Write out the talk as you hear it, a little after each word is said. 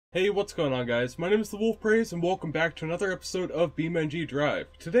Hey, what's going on, guys? My name is the Wolf Praise, and welcome back to another episode of BeamNG.drive.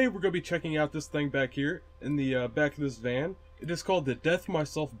 Today we're going to be checking out this thing back here in the back of this van. It is called the Death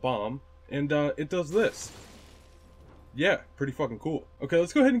Myself Bomb, and it does this. Yeah, pretty fucking cool. Okay,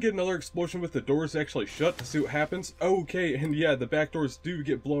 let's go ahead and get another explosion with the doors actually shut to see what happens. Okay, and yeah, the back doors do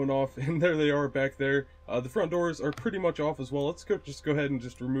get blown off, and there they are back there. The front doors are pretty much off as well. Let's just go ahead and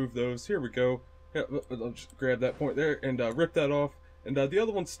just remove those. Here we go. Yeah, I'll just grab that point there and rip that off. And the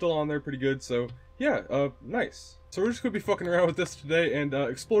other one's still on there pretty good, so yeah, nice. So we're just going to be fucking around with this today and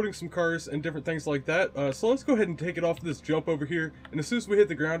exploding some cars and different things like that. So let's go ahead and take it off this jump over here, and as soon as we hit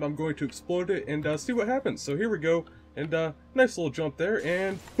the ground, I'm going to explode it and see what happens. So here we go, and nice little jump there,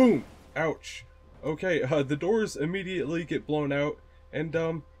 and boom! Ouch. Okay, the doors immediately get blown out,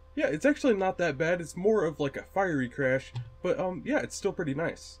 and yeah, it's actually not that bad. It's more of like a fiery crash, but yeah, it's still pretty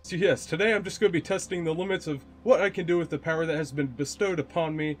nice. So yes, today I'm just going to be testing the limits of what I can do with the power that has been bestowed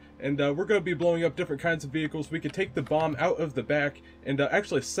upon me, and we're going to be blowing up different kinds of vehicles. We can take the bomb out of the back and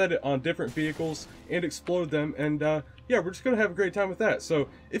actually set it on different vehicles and explode them, and yeah, we're just going to have a great time with that. So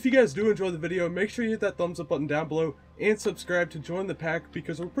if you guys do enjoy the video, make sure you hit that thumbs up button down below and subscribe to join the pack,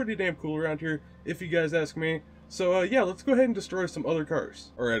 because we're pretty damn cool around here, if you guys ask me. So yeah, let's go ahead and destroy some other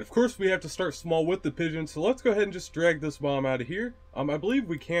cars. Alright, of course we have to start small with the pigeon, so let's go ahead and just drag this bomb out of here. I believe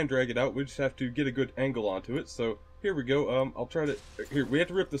we can drag it out, we just have to get a good angle onto it. So here we go, I'll try to, here, we have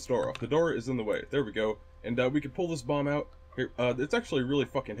to rip this door off. The door is in the way, there we go. And we can pull this bomb out. Here, it's actually a really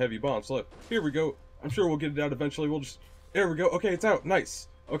fucking heavy bomb, so here we go. I'm sure we'll get it out eventually, there we go, okay, it's out, nice.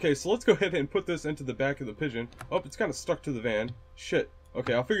 Okay, so let's go ahead and put this into the back of the pigeon. Oh, it's kind of stuck to the van, shit.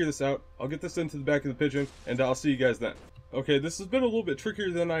 Okay, I'll figure this out. I'll get this into the back of the pigeon, and I'll see you guys then. Okay, this has been a little bit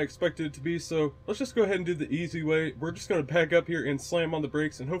trickier than I expected it to be, so let's just go ahead and do the easy way. We're just going to back up here and slam on the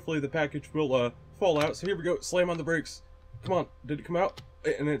brakes, and hopefully the package will fall out. So here we go, slam on the brakes. Come on, did it come out?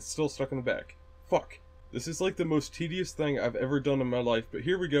 And it's still stuck in the back. Fuck. This is like the most tedious thing I've ever done in my life, but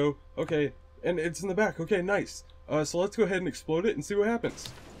here we go. Okay, and it's in the back. Okay, nice. So let's go ahead and explode it and see what happens.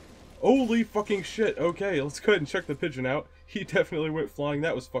 Holy fucking shit. Okay, let's go ahead and check the pigeon out. He definitely went flying.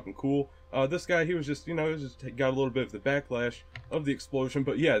 That was fucking cool. This guy, he was just, you know, he just got a little bit of the backlash of the explosion.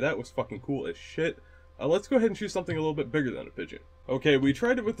 But yeah, that was fucking cool as shit. Let's go ahead and choose something a little bit bigger than a pigeon. Okay, we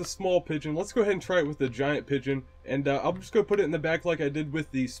tried it with the small pigeon. Let's go ahead and try it with the giant pigeon. And I'll just go put it in the back like I did with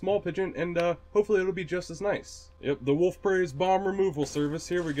the small pigeon. And hopefully it'll be just as nice. Yep, the Wolf Praise bomb removal service.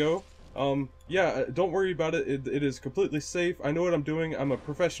 Here we go. Yeah, don't worry about it. It is completely safe. I know what I'm doing. I'm a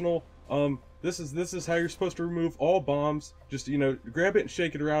professional. This is how you're supposed to remove all bombs. Just, you know, grab it and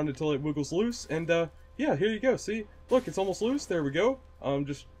shake it around until it wiggles loose. And, yeah, here you go. See? Look, it's almost loose. There we go.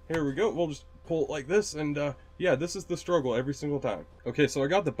 Here we go. We'll just pull it like this. And, yeah, this is the struggle every single time. Okay, so I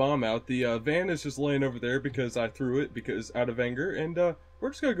got the bomb out. The, van is just laying over there because I threw it out of anger. And, we're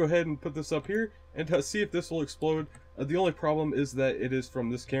just gonna go ahead and put this up here and see if this will explode. The only problem is that it is from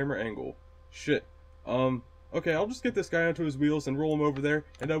this camera angle. Shit. Okay, I'll just get this guy onto his wheels and roll him over there,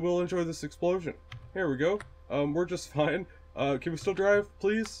 and I will enjoy this explosion. Here we go. We're just fine. Can we still drive,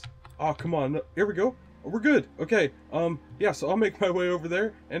 please? Oh, come on. Here we go. We're good. Okay, yeah, so I'll make my way over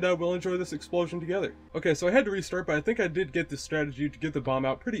there, and we'll enjoy this explosion together. Okay, so I had to restart, but I think I did get this strategy to get the bomb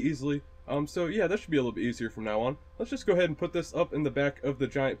out pretty easily. So yeah, that should be a little bit easier from now on. Let's just go ahead and put this up in the back of the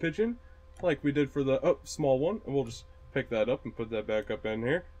giant pigeon, like we did for the small one, and we'll just pick that up and put that back up in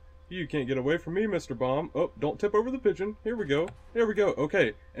here. You can't get away from me, Mr. Bomb. Oh, don't tip over the pigeon. Here we go. There we go.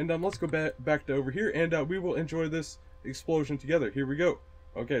 Okay, and let's go back to over here, and we will enjoy this explosion together. Here we go.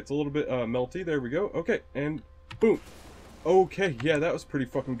 Okay, it's a little bit melty. There we go. Okay, and boom. Okay, yeah, that was pretty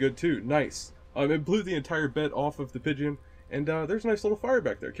fucking good too. Nice. It blew the entire bed off of the pigeon, and there's a nice little fire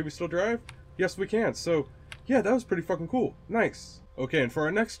back there. Can we still drive? Yes, we can. So, yeah, that was pretty fucking cool. Nice. Okay, and for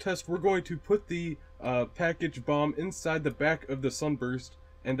our next test, we're going to put the package bomb inside the back of the Sunburst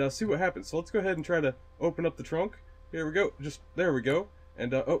and see what happens. So let's go ahead and try to open up the trunk. Here we go. There we go.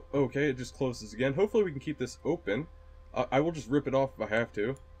 And oh, okay, it just closes again. Hopefully we can keep this open. I will just rip it off if I have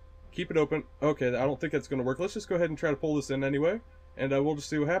to. Keep it open. Okay, I don't think that's going to work. Let's just go ahead and try to pull this in anyway, and we'll just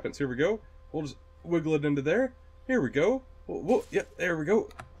see what happens. Here we go. We'll just wiggle it into there. Here we go. Whoa, yeah, there we go.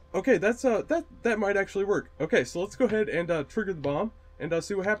 Okay, that's that might actually work. Okay, so let's go ahead and trigger the bomb and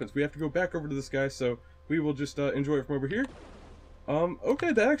see what happens. We have to go back over to this guy, so we will just enjoy it from over here.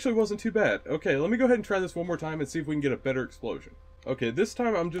 Okay, that actually wasn't too bad. Okay, let me go ahead and try this one more time and see if we can get a better explosion. Okay, this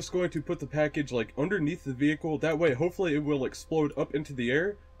time I'm just going to put the package, like, underneath the vehicle. That way, hopefully, it will explode up into the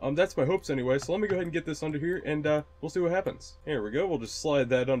air. That's my hopes anyway, so let me go ahead and get this under here, and, we'll see what happens. Here we go, we'll just slide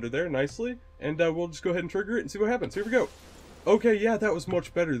that under there nicely, and, we'll just go ahead and trigger it and see what happens. Here we go. Okay, yeah, that was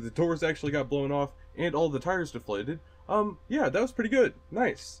much better. The doors actually got blown off, and all the tires deflated. Yeah, that was pretty good.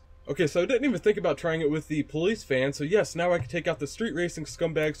 Nice. Okay, so I didn't even think about trying it with the police van, so yes, now I can take out the street racing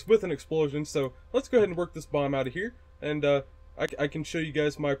scumbags with an explosion, so let's go ahead and work this bomb out of here, and I can show you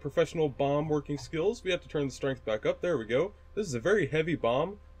guys my professional bomb working skills. We have to turn the strength back up. There we go. This is a very heavy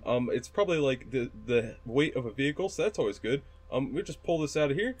bomb. It's probably like the weight of a vehicle, so that's always good. We just pull this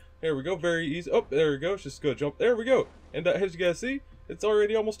out of here. There we go. Very easy. Oh, there we go. Just go jump. There we go. And as you guys see, it's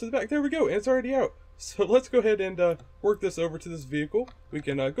already almost to the back. There we go. And it's already out. So let's go ahead and work this over to this vehicle. We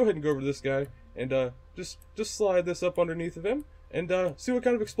can go ahead and go over to this guy and just slide this up underneath of him and see what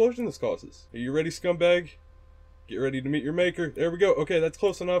kind of explosion this causes. Are you ready, scumbag? Get ready to meet your maker. There we go. Okay, that's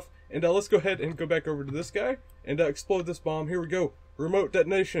close enough. And let's go ahead and go back over to this guy and explode this bomb. Here we go. Remote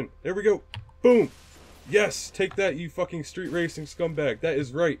detonation. There we go. Boom. Yes, take that, you fucking street racing scumbag. That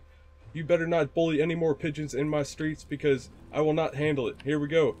is right. You better not bully any more pigeons in my streets because I will not handle it. Here we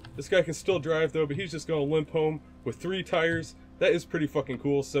go. This guy can still drive though, but he's just gonna limp home with 3 tires. That is pretty fucking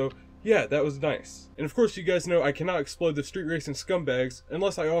cool. So yeah, that was nice. And of course you guys know I cannot explode the street racing scumbags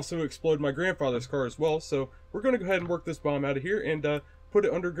unless I also explode my grandfather's car as well. So we're gonna go ahead and work this bomb out of here and put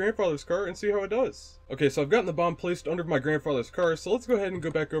it under grandfather's car and see how it does. Okay, so I've gotten the bomb placed under my grandfather's car, so let's go ahead and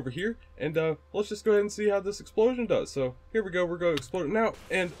go back over here and let's just go ahead and see how this explosion does. So here we go, we're going to explode it now,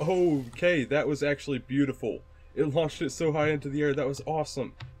 and okay, that was actually beautiful. It launched it so high into the air. That was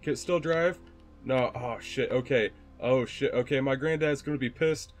awesome. Can it still drive? No. Oh shit. Okay. Oh shit. Okay, my granddad's gonna be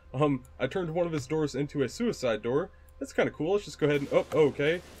pissed. I turned one of his doors into a suicide door. That's kind of cool. Let's just go ahead and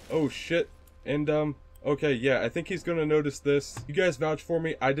okay. Oh shit. And okay, yeah, I think he's gonna notice this. You guys vouch for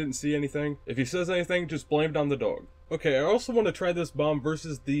me, I didn't see anything. If he says anything, just blame it on the dog. Okay, I also want to try this bomb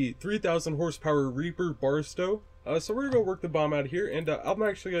versus the 3,000 horsepower Reaper Barstow. So we're gonna go work the bomb out of here, and I'm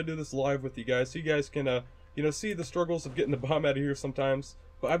actually gonna do this live with you guys, so you guys can, you know, see the struggles of getting the bomb out of here sometimes.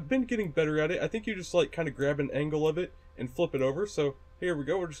 But I've been getting better at it. I think you just, like, kind of grab an angle of it and flip it over. So here we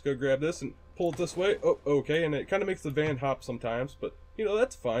go, we're just gonna grab this and pull it this way. Oh, okay, and it kind of makes the van hop sometimes, but, you know,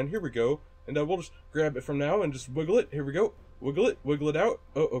 that's fine. Here we go. And we'll just grab it from now and just wiggle it. Here we go. Wiggle it out.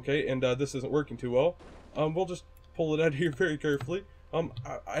 Oh, okay, and this isn't working too well. We'll just pull it out of here very carefully.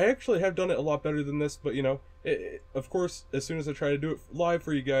 I actually have done it a lot better than this, but you know, of course, as soon as I try to do it live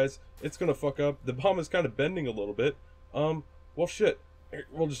for you guys, it's gonna fuck up. The bomb is kind of bending a little bit. Well, shit.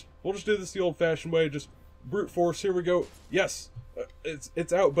 We'll just do this the old-fashioned way. Just brute force. Here we go. Yes,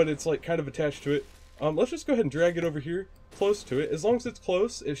 it's out, but it's like kind of attached to it. Let's just go ahead and drag it over here, close to it. As long as it's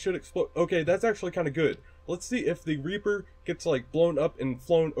close, it should explode. Okay, that's actually kind of good. Let's see if the Reaper gets like blown up and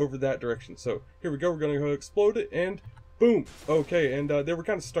flown over that direction. So here we go. We're gonna go explode it, and boom. Okay, and they were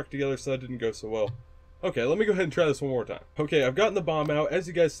kind of stuck together, so that didn't go so well. Okay, let me go ahead and try this one more time. Okay, I've gotten the bomb out. As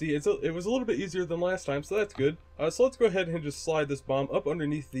you guys see, it was a little bit easier than last time, so that's good. So let's go ahead and just slide this bomb up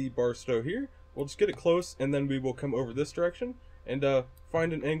underneath the Barstow here. We'll just get it close, and then we will come over this direction and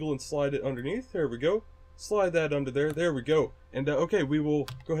find an angle and slide it underneath. There we go. Slide that under there. There we go. And okay, we will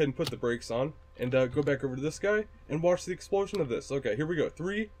go ahead and put the brakes on and go back over to this guy and watch the explosion of this. Okay, here we go.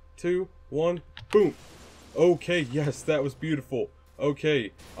 3, 2, 1, boom. Okay, yes, that was beautiful.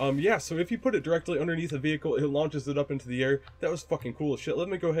 Okay, yeah, so if you put it directly underneath a vehicle, it launches it up into the air. That was fucking cool as shit. Let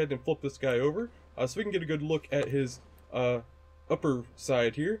me go ahead and flip this guy over so we can get a good look at his upper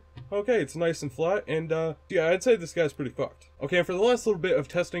side here. Okay, it's nice and flat, and yeah, I'd say this guy's pretty fucked. Okay, and for the last little bit of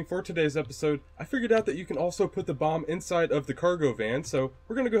testing for today's episode, I figured out that you can also put the bomb inside of the cargo van, so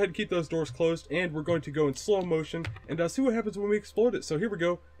we're gonna go ahead and keep those doors closed, and we're going to go in slow motion and see what happens when we explode it. So here we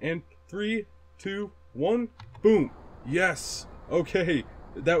go, and 3, 2, 1, boom. Yes. Okay,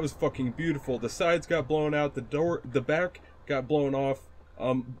 that was fucking beautiful. The sides got blown out, the back got blown off,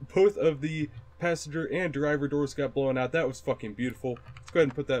 both of the passenger and driver doors got blown out. That was fucking beautiful. Let's go ahead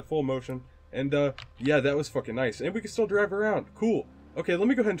and put that full motion, and yeah, that was fucking nice, and we can still drive around. Cool. Okay, let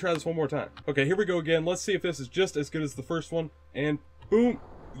me go ahead and try this one more time. Okay, here we go again. Let's see if this is just as good as the first one, and boom.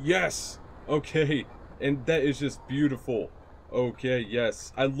 Yes. Okay, and that is just beautiful. Okay,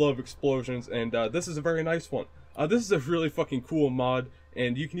 yes, I love explosions, and this is a very nice one. This is a really fucking cool mod,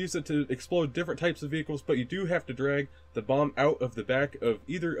 and you can use it to explode different types of vehicles, but you do have to drag the bomb out of the back of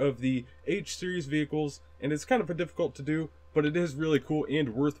either of the H-series vehicles, and it's kind of difficult to do, but it is really cool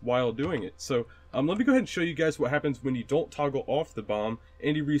and worthwhile doing it. So let me go ahead and show you guys what happens when you don't toggle off the bomb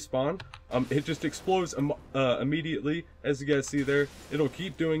and you respawn. It just explodes immediately, as you guys see there. It'll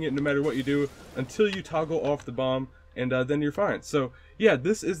keep doing it no matter what you do until you toggle off the bomb, and then you're fine. So yeah,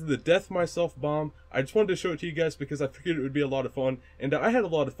 this is the Death Myself bomb. I just wanted to show it to you guys because I figured it would be a lot of fun, and I had a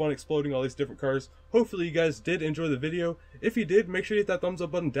lot of fun exploding all these different cars. Hopefully you guys did enjoy the video. If you did, make sure you hit that thumbs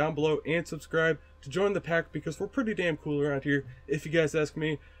up button down below and subscribe to join the pack because we're pretty damn cool around here, if you guys ask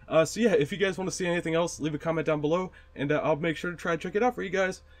me. So yeah, if you guys want to see anything else, leave a comment down below, and I'll make sure to try to check it out for you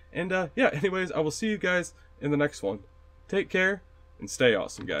guys. And yeah, anyways, I will see you guys in the next one. Take care, and stay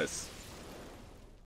awesome, guys.